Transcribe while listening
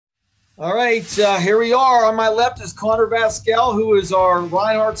All right, here we are. On my left is Connor Vass-Gal, who is our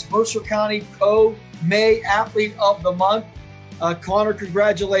Reinhardt's Mercer County Co-May Athlete of the Month. Connor,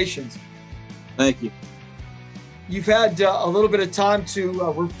 congratulations. Thank you. You've had a little bit of time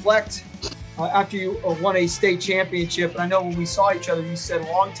to reflect after you won a state championship. And I know when we saw each other, you said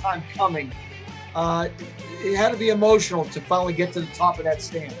long time coming. It had to be emotional to finally get to the top of that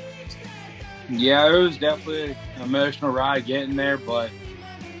stand. Yeah, it was definitely an emotional ride getting there, but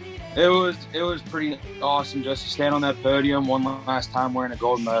it was pretty awesome just to stand on that podium one last time wearing a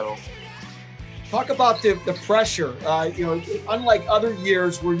gold medal. Talk about the pressure. Unlike other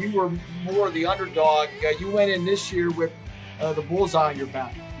years where you were more the underdog, you went in this year with the bullseye on your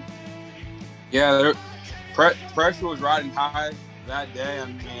back. Yeah, pressure was riding high that day. I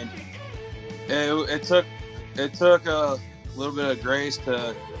mean, it took a little bit of grace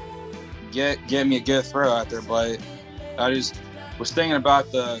to get me a good throw out there, but I just was thinking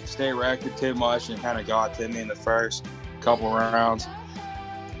about the state record too much and kind of got to me in the first couple rounds.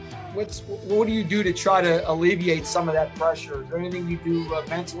 What do you do to try to alleviate some of that pressure? Is there anything you do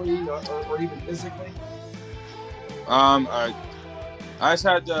mentally or even physically? I just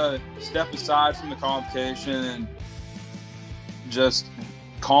had to step aside from the competition and just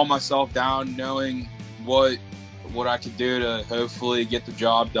calm myself down, knowing what I could do to hopefully get the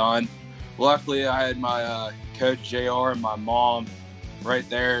job done. Luckily, I had my coach JR and my mom right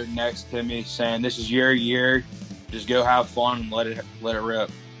there next to me saying, "This is your year. Just go have fun and let it rip."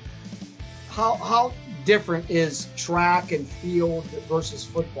 How different is track and field versus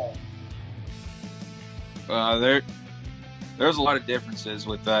football? There's a lot of differences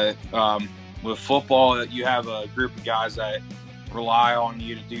with that. With football, you have a group of guys that rely on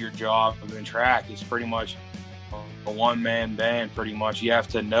you to do your job. In track, it's pretty much a one-man band. Pretty much, you have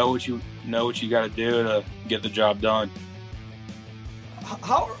to know what you got to do to get the job done.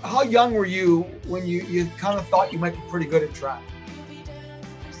 How young were you when you kind of thought you might be pretty good at track?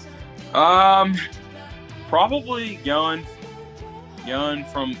 Probably going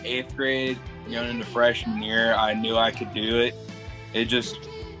from 8th grade, going into freshman year, I knew I could do it. It just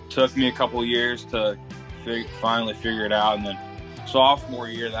took me a couple years to finally figure it out, and then sophomore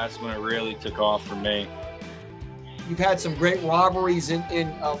year, that's when it really took off for me. You've had some great rivalries in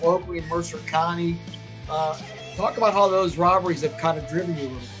locally in Mercer County. Talk about how those rivalries have kind of driven you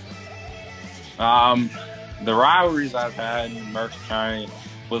a little. The rivalries I've had in Mercer County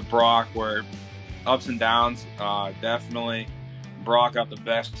with Brock were ups and downs. Definitely Brock got the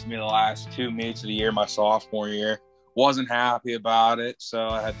best of me the last 2 meets of the year, my sophomore year. Wasn't happy about it, so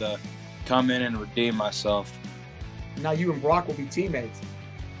I had to come in and redeem myself. Now you and Brock will be teammates.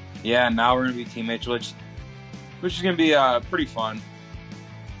 Yeah, now we're going to be teammates, which is going to be pretty fun.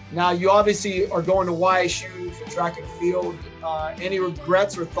 Now you obviously are going to YSU for track and field. Any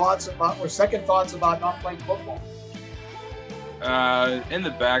regrets or second thoughts about not playing football? In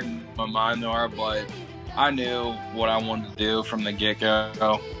the back of my mind, there are, but I knew what I wanted to do from the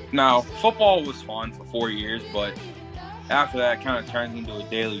get-go. Now, football was fun for 4 years, but after that, it kind of turned into a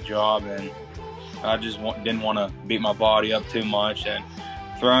daily job, and I just didn't want to beat my body up too much. And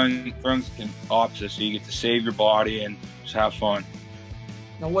throwing's the opposite, so you get to save your body and just have fun.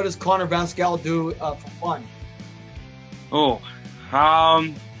 Now, what does Connor Vass-Gal do for fun?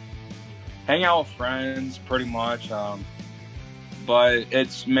 Hang out with friends, pretty much. But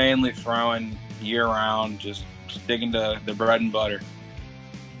it's mainly throwing year-round, just sticking to the bread and butter.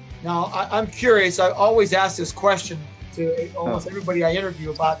 Now, I'm curious. I always ask this question to almost everybody I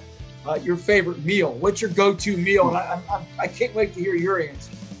interview about your favorite meal. What's your go-to meal? And I can't wait to hear your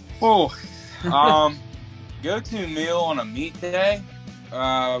answer. Go-to meal on a meat day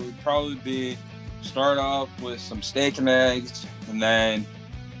would probably be start off with some steak and eggs, and then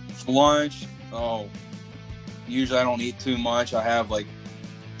for lunch, usually I don't eat too much. I have like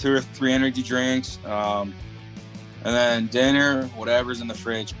 2 or 3 energy drinks, and then dinner, whatever's in the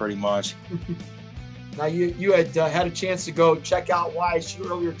fridge, pretty much. Now you had had a chance to go check out YSU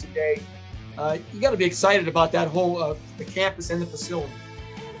earlier today. You got to be excited about that whole the campus and the facility.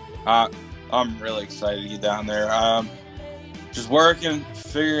 I'm really excited to get down there. Just working,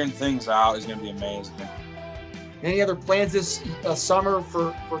 figuring things out is going to be amazing. Any other plans this summer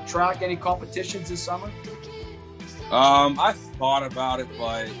for track? Any competitions this summer? I thought about it,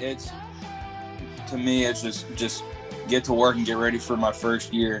 but to me, it's just get to work and get ready for my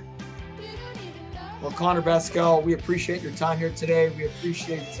first year. Well, Connor Vass-Gal, we appreciate your time here today. We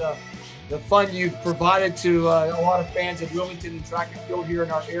appreciate the fun you've provided to a lot of fans of Wilmington and track and field here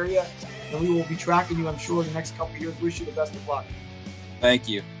in our area. And we will be tracking you, I'm sure, in the next couple of years. Wish you the best of luck. Thank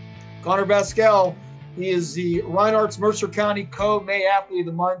you. Connor Vass-Gal, He is the Reinhardt's Mercer County Co-May Athlete of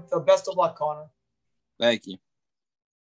the Month. Best of luck, Connor. Thank you.